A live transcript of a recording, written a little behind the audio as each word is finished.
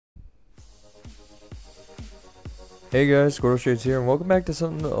Hey guys, Squirrel Shades here, and welcome back to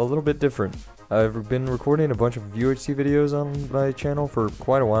something a little bit different. I've been recording a bunch of UHC videos on my channel for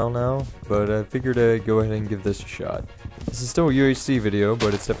quite a while now, but I figured I'd go ahead and give this a shot. This is still a UHC video,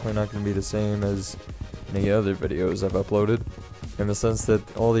 but it's definitely not going to be the same as any other videos I've uploaded, in the sense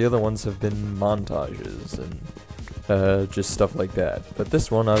that all the other ones have been montages and just stuff like that. But this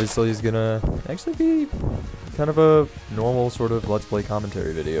one obviously is going to actually be kind of a normal sort of Let's Play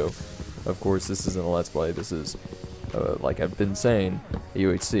commentary video. Of course, this isn't a Let's Play, this is like I've been saying,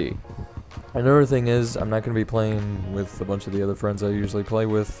 UHC. Another thing is, I'm not going to be playing with a bunch of the other friends I usually play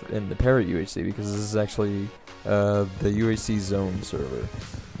with in the Parrot UHC, because this is actually the UHC zone server.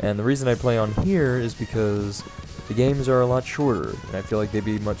 And the reason I play on here is because the games are a lot shorter, and I feel like they'd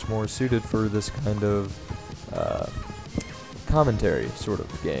be much more suited for this kind of commentary sort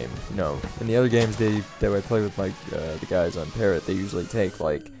of game. You know, in the other games that I play with the guys on Parrot, they usually take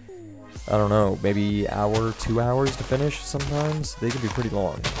like, I don't know, maybe hour, 2 hours to finish sometimes. They can be pretty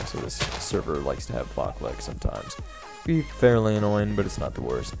long, so this server likes to have block lag sometimes. Be fairly annoying, but it's not the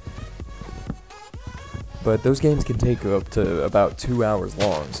worst. But those games can take up to about 2 hours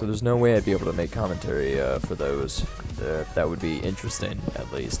long, so there's no way I'd be able to make commentary for those. That would be interesting,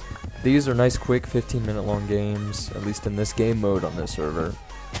 at least. These are nice, quick, 15-minute long games, at least in this game mode on this server.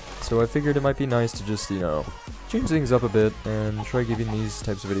 So I figured it might be nice to just, you know, change things up a bit and try giving these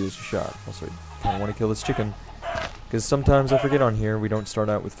types of videos a shot. Also, I kind of want to kill this chicken, because sometimes I forget on here we don't start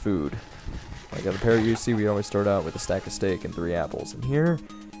out with food. Like at the Parrot UHC, we always start out with a stack of steak and 3 apples. And here,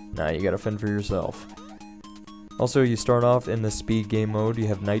 nah, you gotta fend for yourself. Also, you start off in the speed game mode. You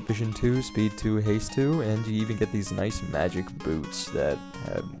have night vision 2, speed 2, haste 2, and you even get these nice magic boots that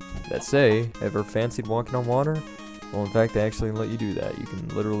say, ever fancied walking on water? Well, in fact, they actually let you do that. You can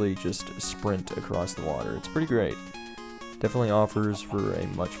literally just sprint across the water. It's pretty great. Definitely offers for a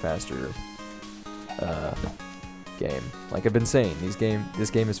much faster game. Like I've been saying, this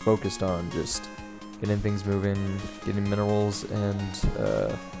game is focused on just getting things moving, getting minerals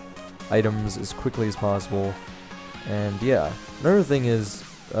and items as quickly as possible. And yeah, another thing is,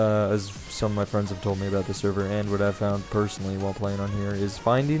 as some of my friends have told me about the server, and what I've found personally while playing on here, is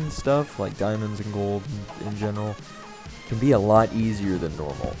finding stuff like diamonds and gold in general can be a lot easier than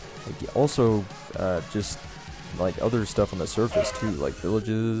normal. Like, also, just like other stuff on the surface too, like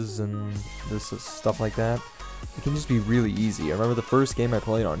villages and this stuff like that. It can just be really easy. I remember the first game I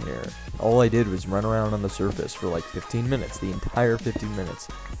played on here, all I did was run around on the surface for like 15 minutes, the entire 15 minutes,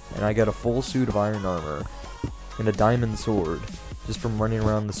 and I got a full suit of iron armor and a diamond sword just from running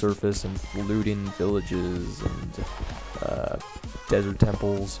around the surface and looting villages and desert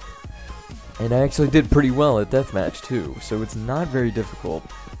temples. And I actually did pretty well at deathmatch too, so it's not very difficult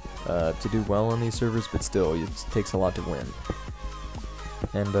to do well on these servers, but still, it takes a lot to win.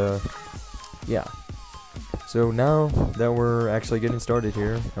 And yeah. So now that we're actually getting started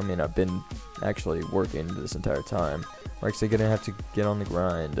here, I mean, I've been actually working this entire time. We're actually gonna have to get on the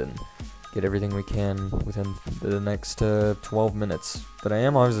grind and get everything we can within the next 12 minutes. But I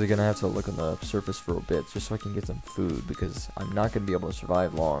am obviously gonna have to look on the surface for a bit, just so I can get some food, because I'm not gonna be able to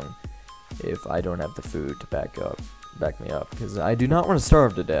survive long if I don't have the food to back me up, because I do not want to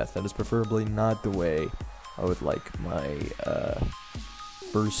starve to death. That is preferably not the way I would like my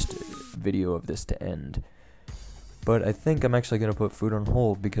first video of this to end. But I think I'm actually going to put food on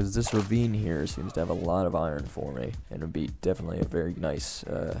hold, because this ravine here seems to have a lot of iron for me, and it would be definitely a very nice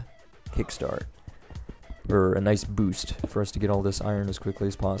kickstart, or a nice boost for us to get all this iron as quickly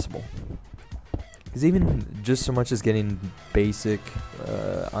as possible. Because even just so much as getting basic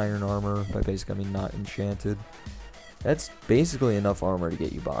iron armor, by basic I mean not enchanted, that's basically enough armor to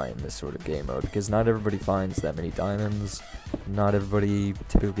get you by in this sort of game mode, because not everybody finds that many diamonds, not everybody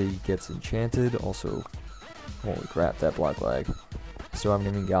typically gets enchanted. Also, holy crap, that block lag. Still haven't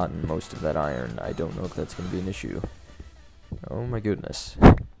even gotten most of that iron. I don't know if that's going to be an issue. Oh my goodness.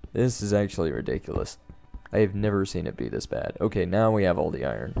 This is actually ridiculous. I have never seen it be this bad. Okay, now we have all the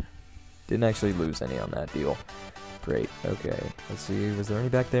iron. Didn't actually lose any on that deal. Great. Okay. Let's see. Was there any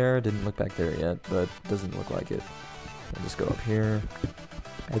back there? Didn't look back there yet, but doesn't look like it. I'll just go up here.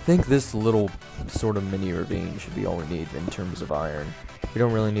 I think this little sort of mini ravine should be all we need in terms of iron. We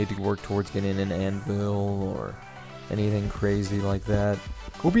don't really need to work towards getting an anvil or anything crazy like that.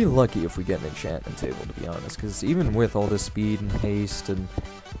 We'll be lucky if we get an enchantment table, to be honest, because even with all this speed and haste and,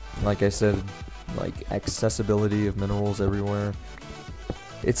 like I said, like accessibility of minerals everywhere,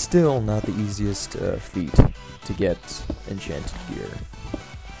 it's still not the easiest feat to get enchanted gear.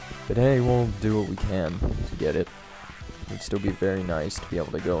 But hey, we'll do what we can to get it. It'd still be very nice to be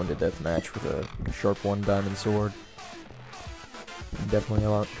able to go into deathmatch with a sharp 1 diamond sword. Definitely a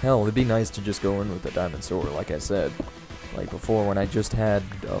lot. Hell, it'd be nice to just go in with a diamond sword, like I said. Like before, when I just had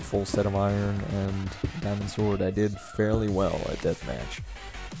a full set of iron and diamond sword, I did fairly well at deathmatch.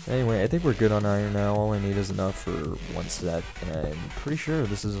 Anyway, I think we're good on iron now. All I need is enough for one set, and I'm pretty sure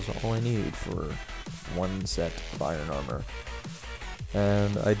this is all I need for one set of iron armor.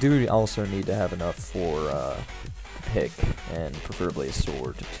 And I do also need to have enough for a pick, and preferably a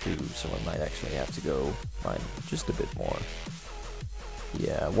sword too, so I might actually have to go mine just a bit more.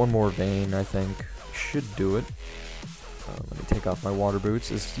 Yeah, one more vein, I think, should do it. Let me take off my water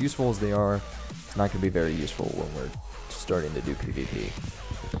boots. As useful as they are, it's not going to be very useful when we're starting to do PvP.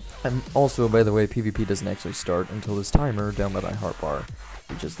 And also, by the way, PvP doesn't actually start until this timer down by my heart bar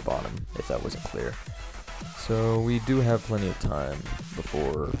reaches the bottom, if that wasn't clear. So we do have plenty of time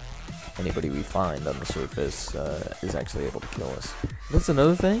before anybody we find on the surface is actually able to kill us. That's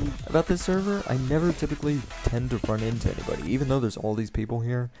another thing about this server. I never typically tend to run into anybody, even though there's all these people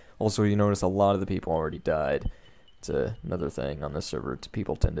here. Also, you notice a lot of the people already died. It's another thing on this server.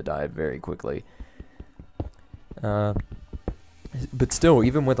 People tend to die very quickly. But still,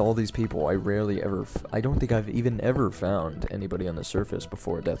 even with all these people, I rarely ever... I don't think I've even ever found anybody on the surface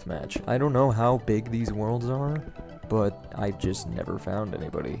before a deathmatch. I don't know how big these worlds are, but I've just never found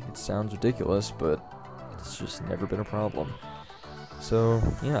anybody. It sounds ridiculous, but it's just never been a problem. So,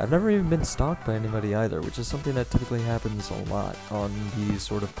 yeah, I've never even been stalked by anybody either, which is something that typically happens a lot on these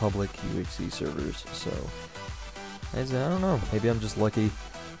sort of public UHC servers. So, I don't know, maybe I'm just lucky,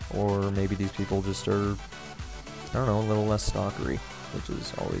 or maybe these people just are, I don't know, a little less stalkery, which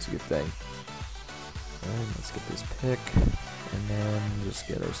is always a good thing. Alright, let's get this pick, and then just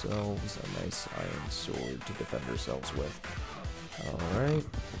get ourselves a nice iron sword to defend ourselves with. Alright.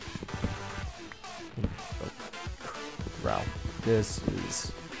 Wow. That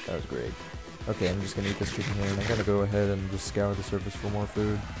was great. Okay, I'm just gonna eat this chicken here, and I gotta go ahead and just scour the surface for more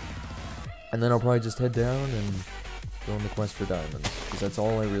food. And then I'll probably just head down and go on the quest for diamonds, because that's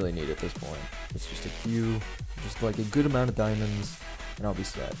all I really need at this point. It's just a few, just like a good amount of diamonds, and I'll be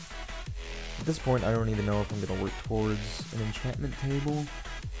set. At this point, I don't even know if I'm gonna work towards an enchantment table.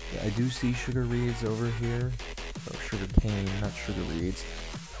 Yeah, I do see sugar reeds over here, or sugar cane, not sugar reeds.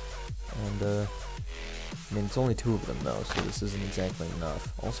 And I mean, it's only 2 of them though, so this isn't exactly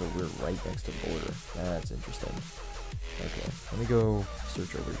enough. Also, we're right next to the border. That's interesting. Okay, let me go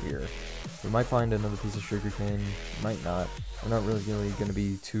search over here. We might find another piece of sugarcane, might not. I'm not really going to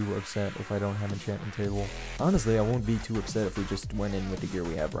be too upset if I don't have an enchantment table. Honestly, I won't be too upset if we just went in with the gear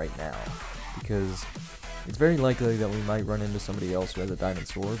we have right now, because it's very likely that we might run into somebody else who has a diamond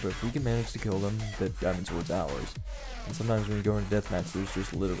sword, but if we can manage to kill them, the diamond sword's ours. And sometimes when you go into deathmatch, there's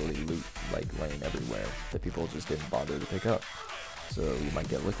just literally loot, like, laying everywhere that people just didn't bother to pick up. So you might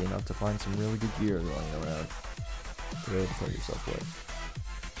get lucky enough to find some really good gear lying around. Go ahead and fill yourself with.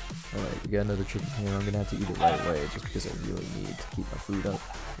 Alright, we got another chicken here. I'm gonna have to eat it right away, just because I really need to keep my food up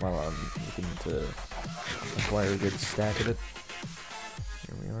while I'm looking to acquire a good stack of it.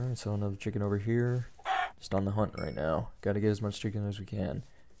 Here we are, so another chicken over here. Just on the hunt right now. Gotta get as much chicken as we can.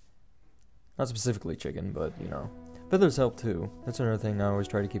 Not specifically chicken, but, you know. Feathers help too. That's another thing I always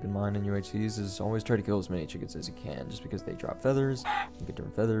try to keep in mind in UHCs, is always try to kill as many chickens as you can, just because they drop feathers. You can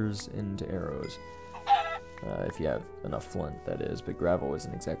turn feathers into arrows. If you have enough flint, that is, but gravel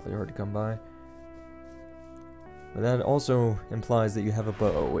isn't exactly hard to come by. But that also implies that you have a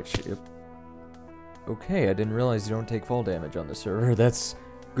bow, which... Okay, I didn't realize you don't take fall damage on the server. That's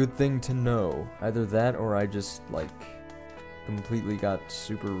a good thing to know. Either that, or I just, like, completely got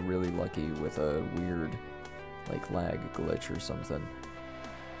super really lucky with a weird, like, lag glitch or something.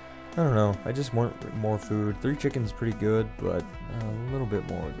 I don't know, I just want more food. 3 chickens is pretty good, but a little bit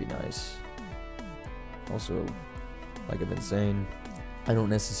more would be nice. Also, like I've been saying, I don't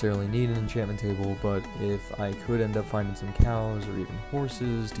necessarily need an enchantment table, but if I could end up finding some cows or even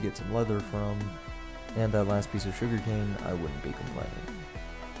horses to get some leather from, and that last piece of sugarcane, I wouldn't be complaining.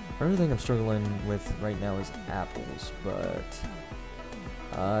 Another thing I'm struggling with right now is apples,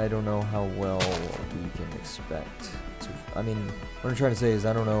 but I don't know how well we can expect to... I mean, what I'm trying to say is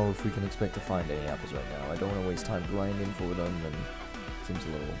I don't know if we can expect to find any apples right now. I don't want to waste time grinding for them, and it seems a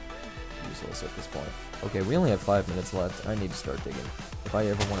little useless at this point. Okay, we only have 5 minutes left. I need to start digging. If I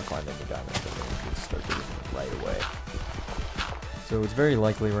ever want to find any diamonds, I need to start digging right away. So it's very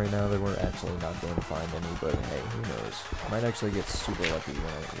likely right now that we're actually not going to find any, but hey, who knows? I might actually get super lucky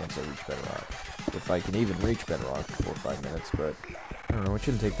once I reach bedrock. If I can even reach bedrock before 5 minutes, but I don't know, it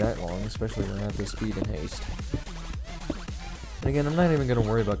shouldn't take that long, especially when I have the speed and haste. And again, I'm not even going to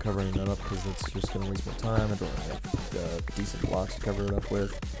worry about covering that up, because that's just going to waste my time. I don't really have decent blocks to cover it up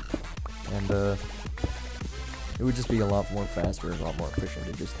with. And, it would just be a lot more faster and a lot more efficient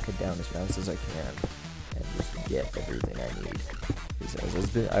to just head down as fast as I can and just get everything I need.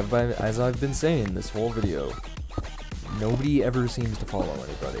 As I've been saying this whole video, nobody ever seems to follow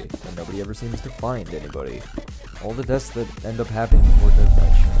anybody, and nobody ever seems to find anybody. All the deaths that end up happening before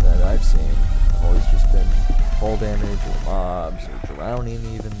deathmatch that I've seen have always just been fall damage or mobs or drowning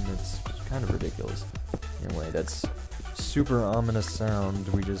even. It's kind of ridiculous. Anyway, that's super ominous sound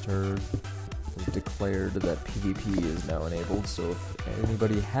we just heard. It declared that PvP is now enabled, so if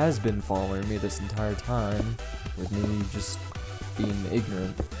anybody has been following me this entire time, with me just being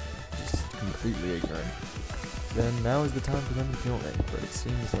ignorant, just completely ignorant, then now is the time for them to kill me, but it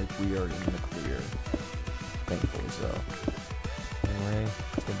seems like we are in the clear. Thankfully so. Anyway,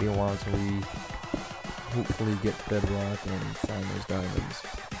 it's gonna be a while until we hopefully get to Bedrock and find those diamonds.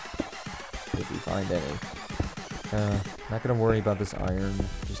 If we find any. Not gonna worry about this iron,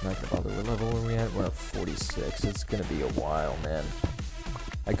 just not gonna bother. What level are we at? We're at 46. It's gonna be a while, man.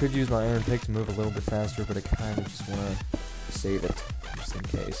 I could use my iron pick to move a little bit faster, but I kinda just wanna save it, just in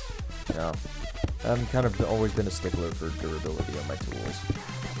case. You know, I've kind of always been a stickler for durability on my tools.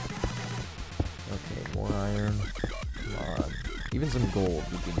 Okay, more iron. Come on. Even some gold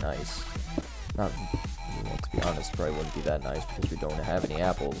would be nice. Not, well, to be honest, probably wouldn't be that nice because we don't have any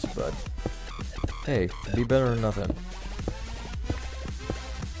apples, but hey, it'd be better than nothing.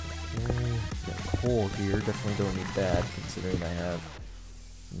 Got coal here, definitely don't need that, considering I have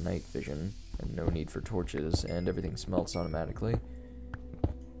night vision and no need for torches, and everything smelts automatically.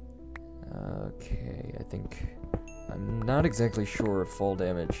 Okay, I think I'm not exactly sure if fall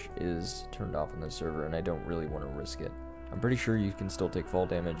damage is turned off on this server, and I don't really want to risk it. I'm pretty sure you can still take fall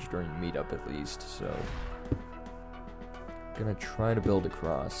damage during meetup at least, so I'm gonna try to build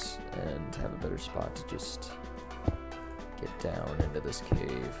across and have a better spot to just get down into this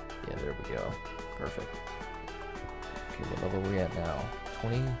cave. Yeah, there we go. Perfect. Okay, what level are we at now?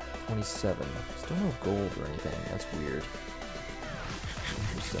 20, 27. Still no gold or anything. That's weird.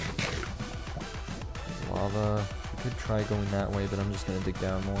 Interesting. Lava. I could try going that way, but I'm just gonna dig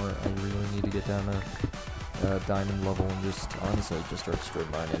down more. I really need to get down to diamond level and just, honestly, just start strip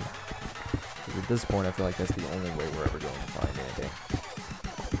mining. At this point, I feel like that's the only way we're ever going to find anything.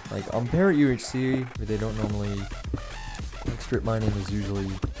 Like, on Parrot UHC, where they don't normally, like, strip mining is usually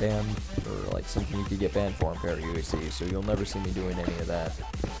banned, or, like, something you could get banned for on Parrot UHC, so you'll never see me doing any of that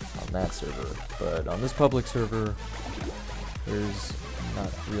on that server. But on this public server, there's not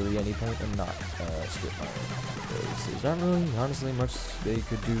really any point in not strip mining, because there's not really, honestly, much they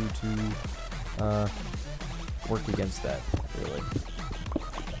could do to work against that, really.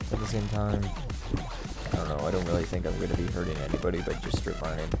 At the same time, I don't know, I don't really think I'm going to be hurting anybody by just strip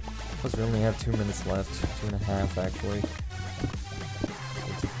mining. Plus we only have 2 minutes left, 2.5 actually.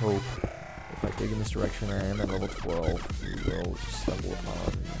 Let's hope, if I dig in this direction, I am at level 12, we will just stumble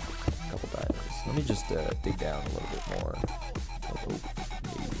upon a couple diamonds. Let me just dig down a little bit more. Oh,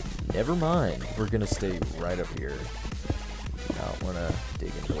 never mind, we're going to stay right up here. Not want to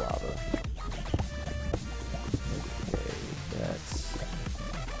dig into lava.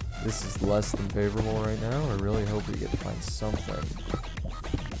 This is less than favorable right now. I really hope we get to find something.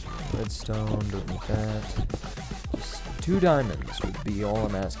 Redstone, don't need that. Just 2 diamonds would be all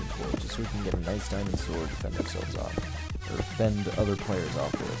I'm asking for, just so we can get a nice diamond sword to defend ourselves off. Or fend other players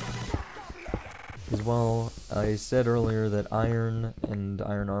off with. As well, I said earlier that iron and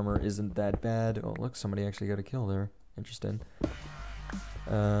iron armor isn't that bad. Oh look, somebody actually got a kill there. Interesting.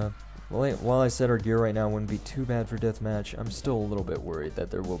 While I said our gear right now wouldn't be too bad for deathmatch, I'm still a little bit worried that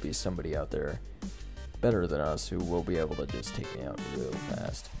there will be somebody out there better than us who will be able to just take me out real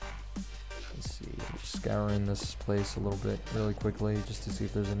fast. Let's see, I'm just scouring this place a little bit really quickly just to see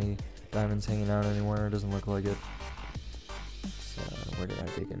if there's any diamonds hanging out anywhere. It doesn't look like it. So, where did I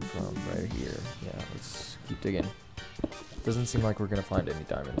dig in from? Right here. Yeah, let's keep digging. Doesn't seem like we're gonna find any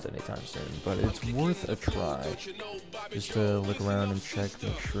diamonds anytime soon, but it's worth a try. Just to look around and check,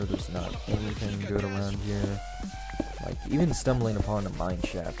 make sure there's not anything good around here. Like, even stumbling upon a mine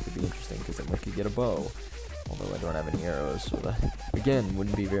shaft could be interesting, because then we could get a bow. Although I don't have any arrows, so that, again,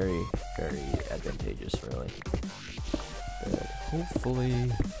 wouldn't be very, very advantageous, really. But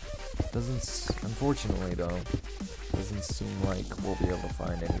hopefully, unfortunately though, doesn't seem like we'll be able to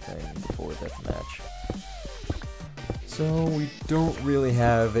find anything before deathmatch. So, we don't really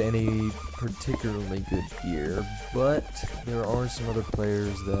have any particularly good gear, but there are some other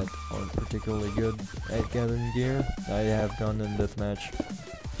players that aren't particularly good at gathering gear. I have gone in deathmatch,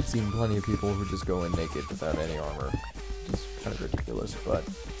 seen plenty of people who just go in naked without any armor, which is kind of ridiculous, but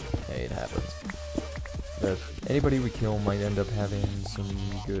hey, it happens. But anybody we kill might end up having some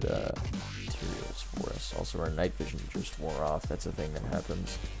good materials for us. Also, our night vision just wore off. That's a thing that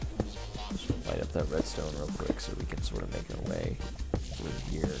happens. Light up that redstone real quick so we can sort of make our way through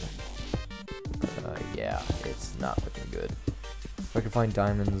here. Yeah, it's not looking good. If I can find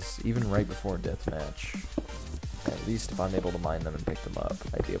diamonds even right before deathmatch, at least if I'm able to mine them and pick them up,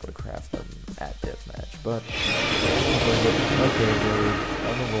 I'd be able to craft them at deathmatch. But okay, we're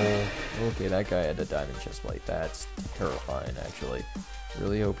on the roll. Okay, that guy had a diamond chest plate. That's terrifying, actually.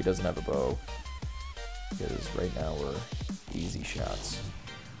 Really hope he doesn't have a bow, because right now we're easy shots.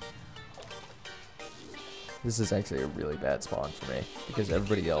 This is actually a really bad spawn for me, because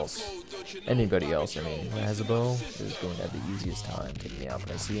anybody else, I mean, who has a bow is going to have the easiest time taking me out.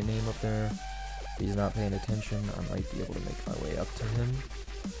 But I see a name up there. If he's not paying attention, I might be able to make my way up to him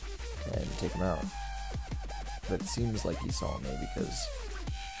and take him out. But it seems like he saw me because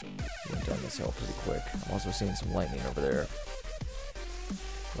he went down this hill pretty quick. I'm also seeing some lightning over there.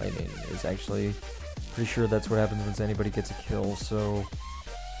 Lightning is actually pretty sure that's what happens when anybody gets a kill, so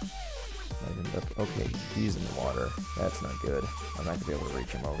I end up, okay, he's in the water. That's not good. I'm not gonna be able to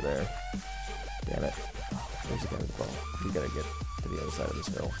reach him over there. Damn it. Oh, there's a guy with a bow. We gotta get to the other side of this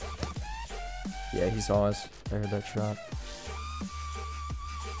hill. Yeah, he saw us. I heard that shot.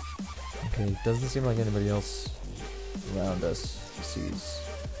 Okay, doesn't seem like anybody else around us sees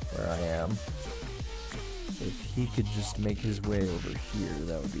where I am. If he could just make his way over here,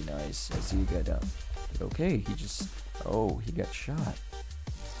 that would be nice. I see a guy down. Okay, he just, oh, he got shot.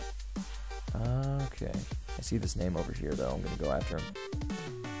 Okay, I see this name over here though. I'm gonna go after him.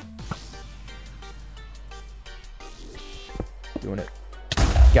 Doing it.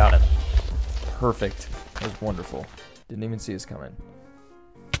 Got him. Perfect. That was wonderful. Didn't even see us coming.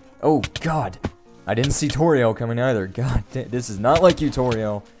 Oh God, I didn't see Toriel coming either. God, this is not like you,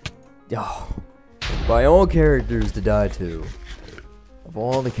 Toriel. Oh, by all characters to die to, of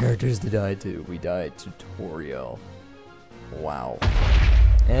all the characters to die to, we died to Toriel. Wow.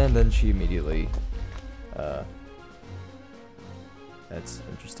 And then she immediately, that's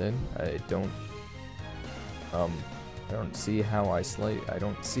interesting. I don't see how I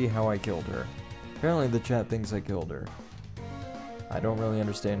don't see how I killed her. Apparently the chat thinks I killed her. I don't really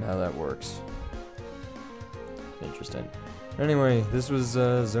understand how that works. Interesting. Anyway, this was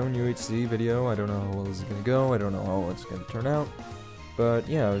Zone UHC video. I don't know how well this is gonna go. I don't know how well it's gonna turn out. But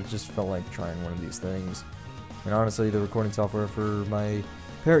yeah, it just felt like trying one of these things. And honestly, the recording software for my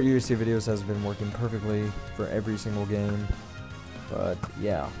Parrot UHC videos has been working perfectly for every single game, but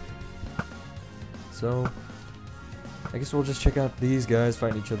yeah. So, I guess we'll just check out these guys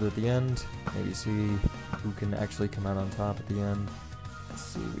fighting each other at the end, maybe see who can actually come out on top at the end. Let's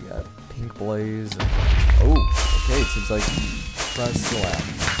see, we got Pink Blaze, and, oh, okay, it seems like Prize Slap.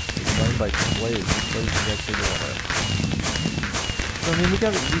 It's done by Pink Blaze. Pink Blaze is actually the winner. So, I mean, we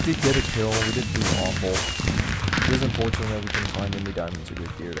did get a kill, we didn't do awful. It is unfortunate that we couldn't find any diamonds or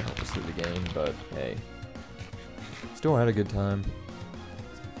good gear to help us through the game, but hey, still had a good time.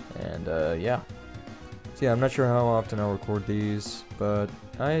 And yeah. So yeah, I'm not sure how often I'll record these, but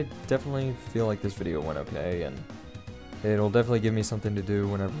I definitely feel like this video went okay, and it'll definitely give me something to do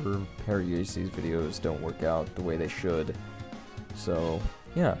whenever Parrot UHC's videos don't work out the way they should. So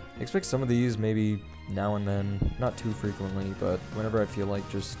yeah, expect some of these maybe now and then, not too frequently, but whenever I feel like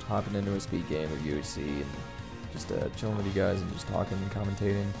just hopping into a speed game of UHC and just chilling with you guys and just talking and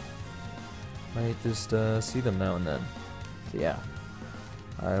commentating. Might just see them now and then. So yeah,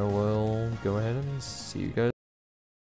 I will go ahead and see you guys.